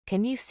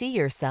Can you see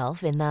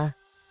yourself in the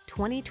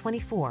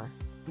 2024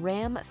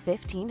 Ram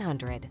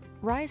 1500?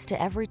 Rise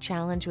to every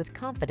challenge with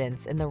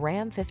confidence in the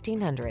Ram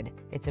 1500.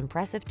 Its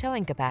impressive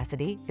towing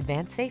capacity,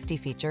 advanced safety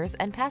features,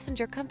 and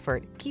passenger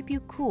comfort keep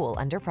you cool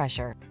under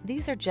pressure.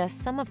 These are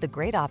just some of the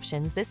great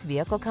options this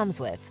vehicle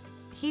comes with: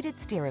 heated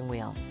steering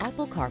wheel,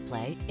 Apple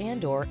CarPlay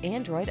and/or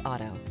Android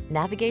Auto,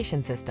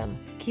 navigation system,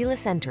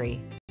 keyless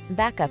entry,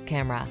 backup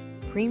camera,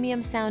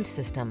 premium sound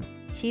system,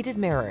 heated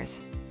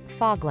mirrors,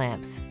 fog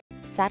lamps,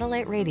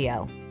 satellite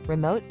radio,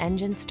 remote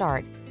engine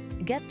start.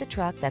 Get the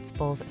truck that's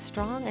both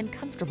strong and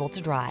comfortable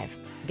to drive.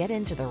 Get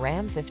into the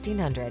Ram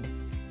 1500.